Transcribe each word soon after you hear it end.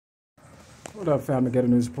What up, family? Get a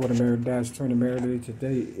new support of Presbterin Mary.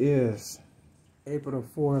 Today is April the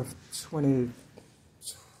 4th,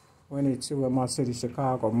 2022 in my city,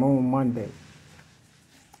 Chicago, Moon Monday.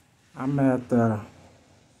 I'm at hold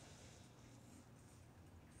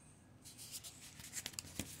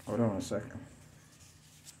on a second.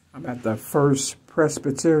 I'm at the First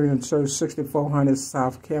Presbyterian Church, 6400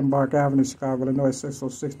 South Kimbark Avenue, Chicago, Illinois,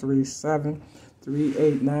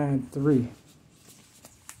 606-337-3893.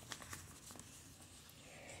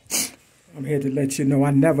 I'm here to let you know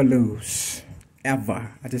I never lose,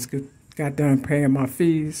 ever. I just got done paying my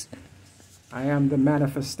fees. I am the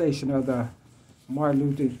manifestation of the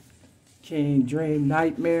Martin Luther King dream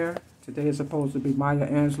nightmare. Today is supposed to be Maya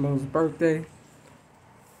Angelou's birthday.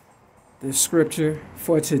 The scripture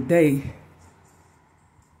for today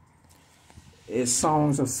is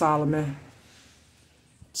Songs of Solomon,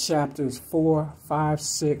 chapters 4, 5,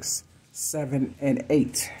 6, 7, and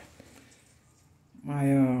 8.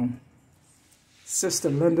 My sister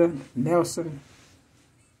Linda Nelson,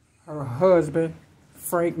 her husband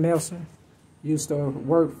Frank Nelson, used to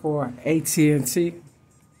work for AT&T.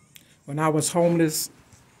 When I was homeless,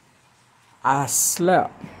 I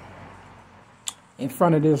slept in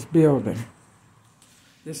front of this building.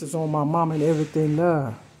 This is on my mama and everything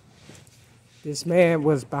love. This man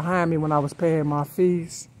was behind me when I was paying my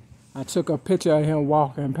fees. I took a picture of him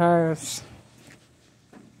walking past.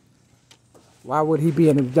 Why would he be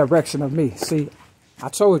in the direction of me? See, I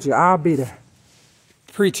told you, I'll be the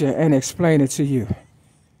preacher and explain it to you.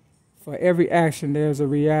 For every action, there's a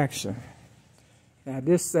reaction. Now,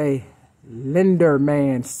 this say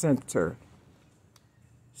Linderman Center,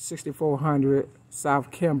 6400 South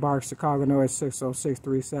Kimbark, Chicago, Illinois,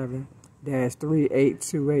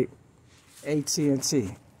 60637-3828,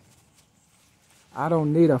 AT&T. I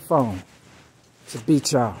don't need a phone to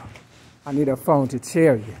beat y'all. I need a phone to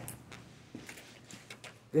tell you.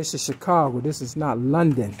 This is Chicago. This is not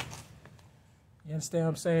London. You understand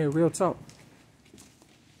what I'm saying? Real talk.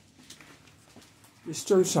 This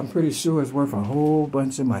church, I'm pretty sure, is worth a whole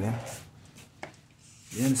bunch of money.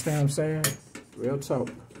 You understand what I'm saying? Real talk.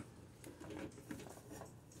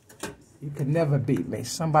 You could never beat me.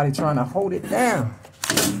 Somebody trying to hold it down.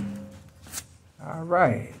 All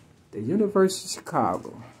right. The University of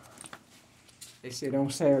Chicago. They say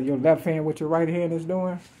don't say your left hand what your right hand is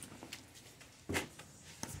doing.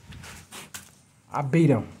 I beat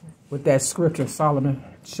him with that scripture, Solomon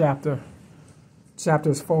chapters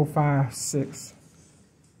 4, 5, 6,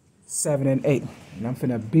 7, and 8. And I'm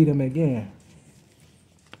finna beat him again.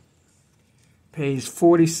 Page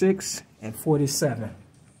 46 and 47.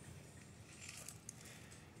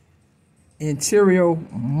 Interior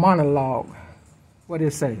monologue. What did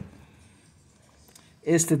it say?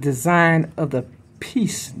 It's the design of the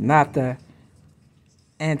piece, not the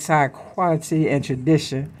anti-quality and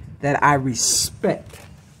tradition that I respect.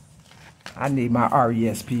 I need my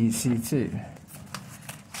RESPC too.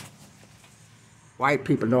 White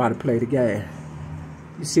people know how to play the game.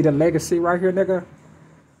 You see the legacy right here, nigga?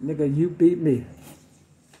 Nigga, you beat me.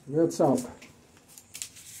 Real talk.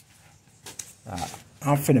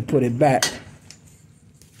 I'm finna put it back.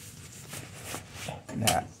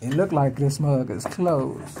 Now, it look like this mug is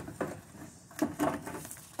closed.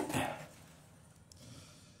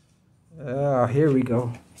 Oh, here we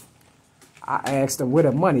go. I asked them where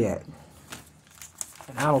the money at.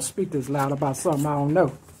 And I don't speak this loud about something I don't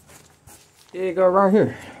know. Here you go right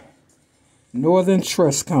here. Northern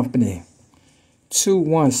Trust Company,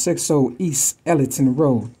 2160 East Ellington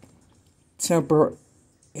Road, Tempe,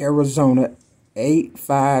 Arizona,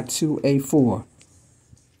 85284.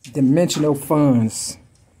 Dimensional Funds.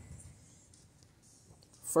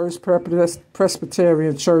 First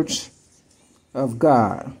Presbyterian Church of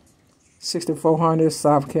God, 6400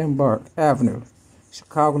 South Kimbark Avenue,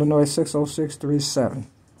 Chicago, Illinois,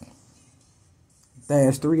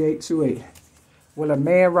 60637-3828. Will a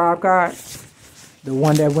man rob God? The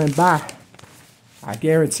one that went by. I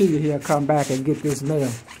guarantee you he'll come back and get this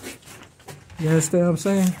mail. You understand what I'm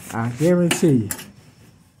saying? I guarantee you.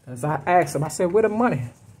 Because I asked him, I said, where the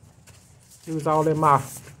money? He was all in my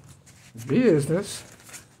business.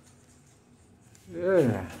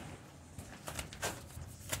 Yeah.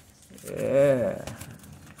 Yeah.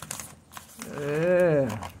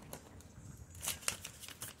 Yeah.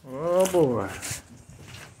 Oh boy.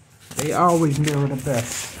 They always mirror the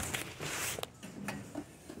best.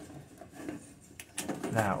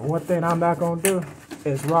 Now, one thing I'm not going to do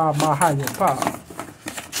is rob my higher power.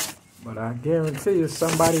 But I guarantee you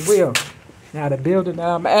somebody will. Now, the building that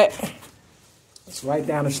I'm at, it's right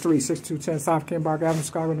down the street, 6210 South Kimbark Avenue,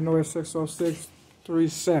 Chicago, Illinois,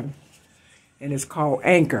 60637. And it's called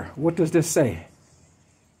Anchor. What does this say?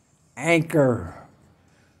 Anchor.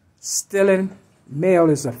 Stealing mail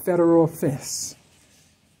is a federal offense.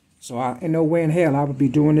 So in no way in hell I would be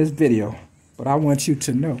doing this video. But I want you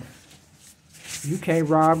to know, you can't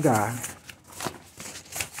rob God.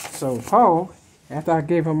 So Paul, after I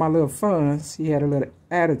gave him my little funds, he had a little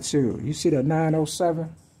attitude. You see the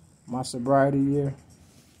 907? My sobriety year.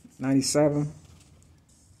 97.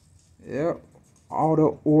 Yep.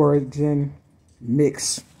 Auto origin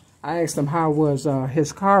mix. I asked him how was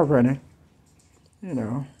his car running. You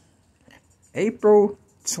know. April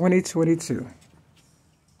 2022.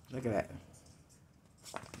 Look at that.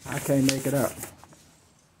 I can't make it up.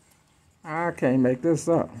 I can't make this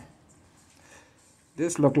up.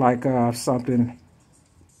 This look like something.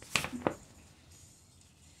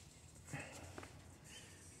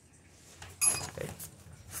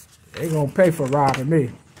 They gonna pay for robbing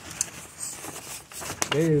me.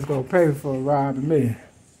 They is gonna pay for robbing me.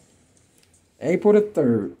 April the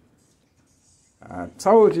 3rd. I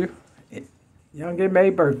told you. Young get May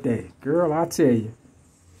birthday. Girl, I tell you.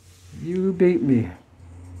 You beat me.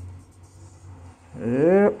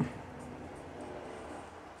 Yep.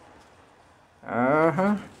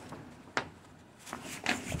 Uh-huh.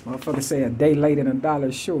 Motherfucker say a day late and a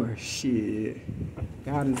dollar short. Shit.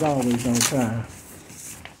 God is always on time.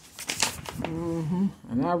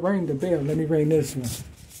 And I rang the bell. Let me ring this one.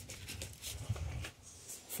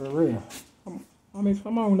 For real. I mean,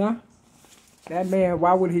 come on now. That man,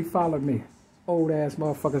 why would he follow me? Old ass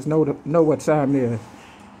motherfuckers know what time it is.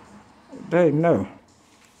 They know.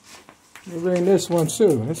 Let me ring this one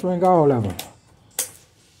too. Let's ring all of them.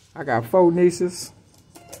 I got 4 nieces.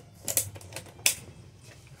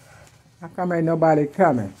 How come ain't nobody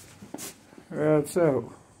coming? Well,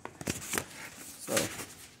 so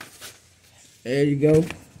there you go.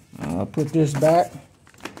 I'll put this back.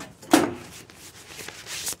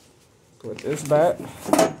 Put this back.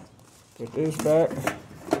 Put this back.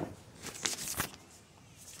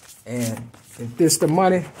 And if this the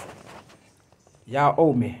money, y'all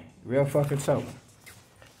owe me. Real fucking so.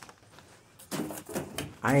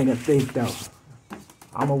 I ain't a thief though.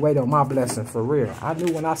 I'ma wait on my blessing for real. I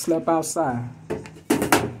knew when I slept outside,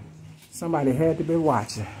 somebody had to be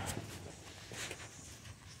watching.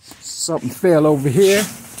 Something fell over here.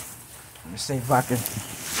 Let me see if I can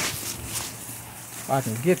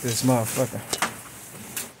get this motherfucker.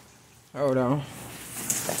 Hold on.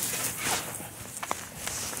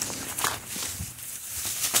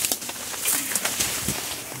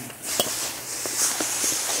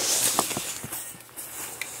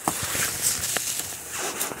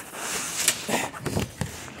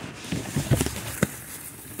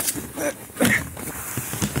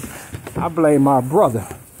 I blame my brother.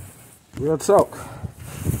 Real talk.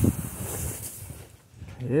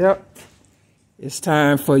 Yep. It's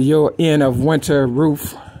time for your end of winter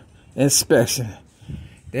roof inspection.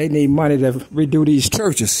 They need money to redo these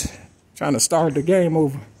churches. Trying to start the game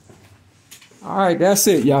over. Alright, that's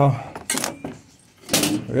it, y'all.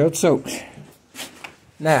 Real talk.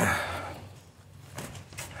 Now,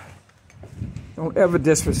 don't ever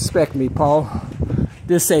disrespect me, Paul.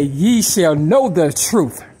 Just say, ye shall know the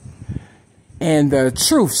truth, and the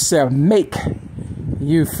truth shall make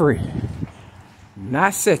you free.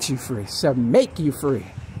 Not set you free, shall make you free.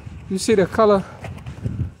 You see the color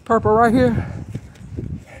purple right here?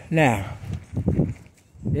 Now,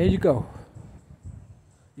 there you go.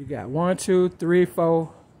 You got 1, 2, 3,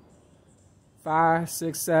 4, 5,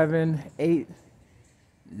 6, 7, 8,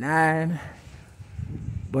 9.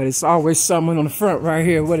 But it's always something on the front right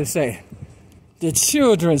here. What it say? The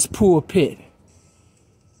children's pulpit,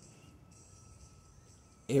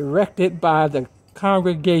 erected by the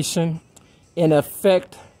congregation in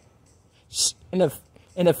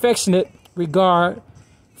affectionate regard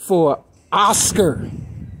for Oscar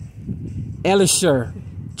Elisher,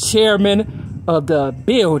 chairman of the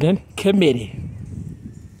building committee.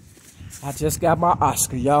 I just got my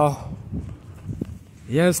Oscar, y'all.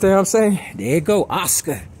 You understand what I'm saying? There you go,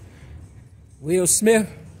 Oscar. Will Smith,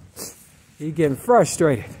 he getting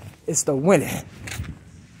frustrated. It's the winning.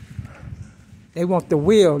 They want the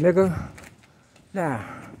wheel, nigga. Now,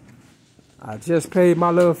 I just paid my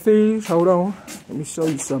little fees. Hold on. Let me show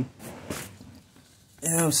you something. You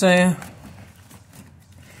know what I'm saying?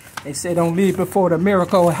 They say don't leave before the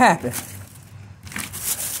miracle happen.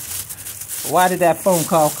 Why did that phone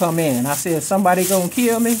call come in? I said, somebody gonna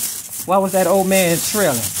kill me? Why was that old man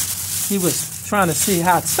trailing? He was trying to see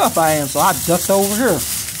how tough I am, so I ducked over here to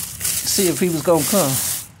see if he was gonna come.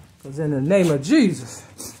 Because in the name of Jesus,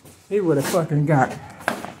 he would have fucking got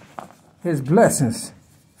his blessings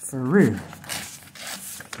for real.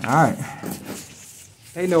 All right.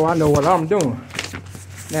 They know I know what I'm doing.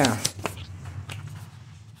 Now,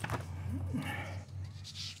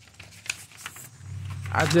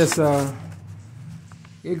 I just,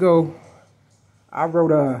 here go, I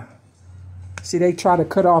wrote see, they try to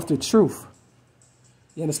cut off the truth.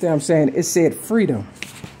 You understand what I'm saying? It said freedom.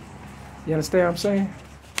 You understand what I'm saying?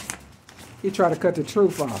 He tried to cut the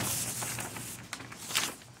truth off.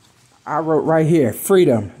 I wrote right here,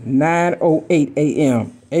 freedom, 9:08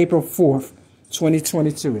 a.m., April 4th,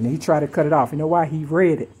 2022. And he tried to cut it off. You know why? He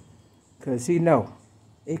read it. Because he know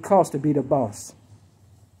it costs to be the boss.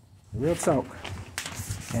 Real talk.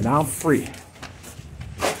 And I'm free.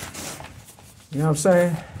 You know what I'm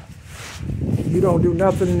saying? You don't do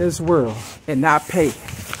nothing in this world and not pay.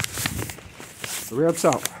 Real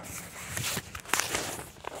talk.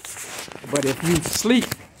 But if you sleep,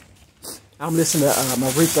 I'm listening to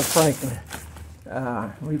AMREICA Franklin.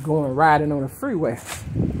 We going riding on the freeway.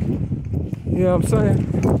 You know what I'm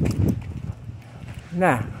saying?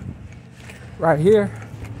 Now, right here,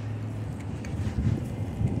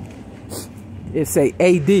 it's a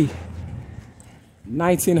AD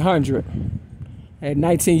 1900. At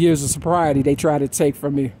 19 years of sobriety, they tried to take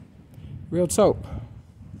from me. Real talk.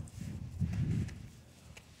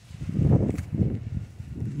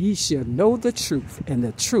 Ye shall know the truth, and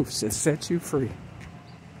the truth shall set you free.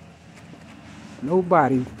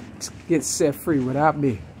 Nobody gets set free without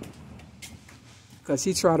me. Because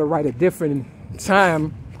he tried to write a different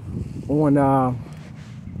time on,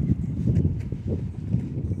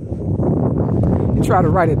 he tried to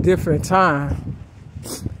write a different time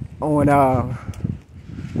on,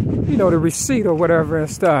 you know, the receipt or whatever and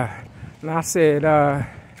stuff. And I said,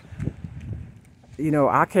 you know,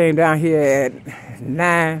 I came down here at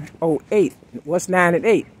 9:08. What's 9 and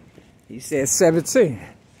 8? He said 17.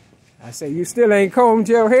 I said, you still ain't combed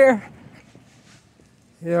your hair?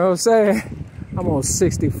 You know what I'm saying? I'm on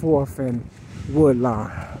 64th and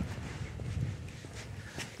Woodlawn.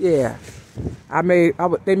 Yeah,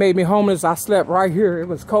 they made me homeless. I slept right here. It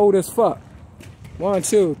was cold as fuck. 1,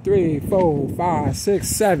 2, 3, 4, 5, 6,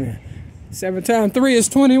 7. 7 times 3 is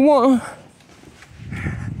 21.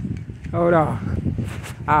 Hold on.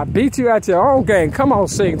 I beat you at your own game. Come on,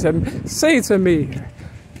 sing to me. Sing to me,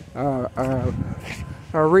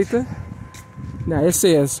 Aretha. Now it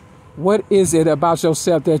says, what is it about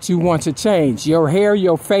yourself that you want to change? Your hair,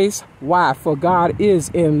 your face? Why? For God is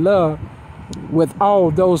in love with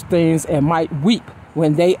all those things and might weep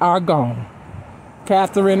when they are gone.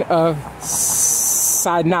 Catherine of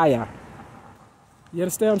Sinai. You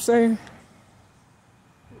understand what I'm saying?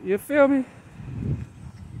 You feel me?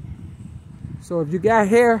 So if you got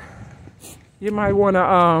hair, you might want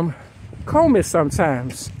to comb it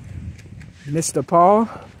sometimes. Mr. Paul,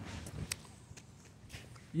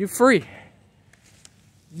 you free.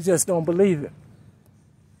 You just don't believe it.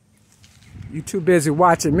 You too busy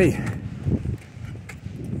watching me.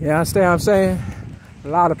 You understand what I'm saying? A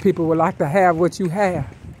lot of people would like to have what you have.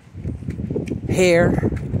 Hair,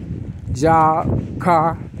 job,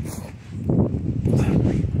 car,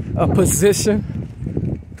 a position.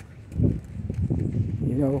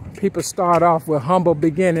 You know, people start off with humble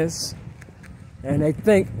beginnings and they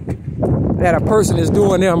think that a person is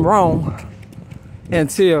doing them wrong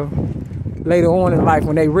until later on in life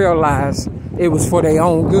when they realize it was for their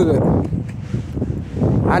own good.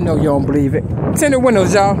 I know you don't believe it. Tinted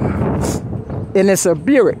windows, y'all. And it's a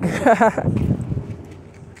Buick.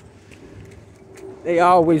 They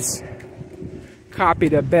always copy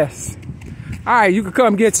the best. All right, you can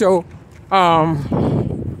come get your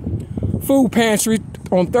food pantry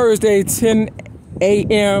on Thursday, 10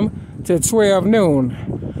 a.m. to 12 noon.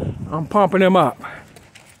 I'm pumping them up.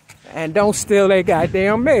 And don't steal their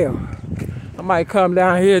goddamn mail. I might come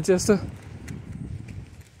down here just to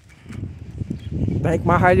thank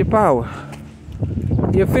my higher power.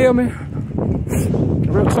 You feel me?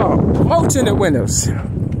 Real talk. Mulch in the windows.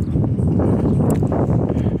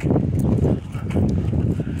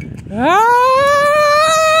 Yeah.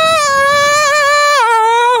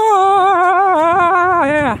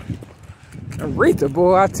 Aretha,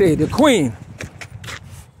 boy, I tell you, the queen.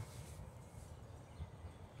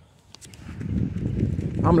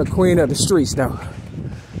 I'm the queen of the streets, though.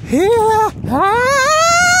 Here,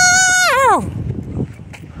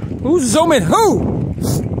 who's zooming who?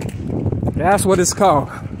 That's what it's called.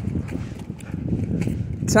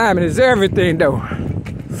 Timing is everything, though.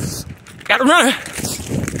 Gotta run.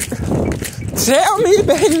 Tell me,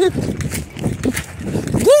 baby.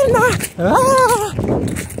 Didn't I?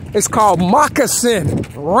 It's called Moccasin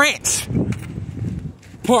Ranch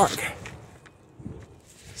Park.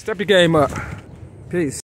 Step your game up. Peace.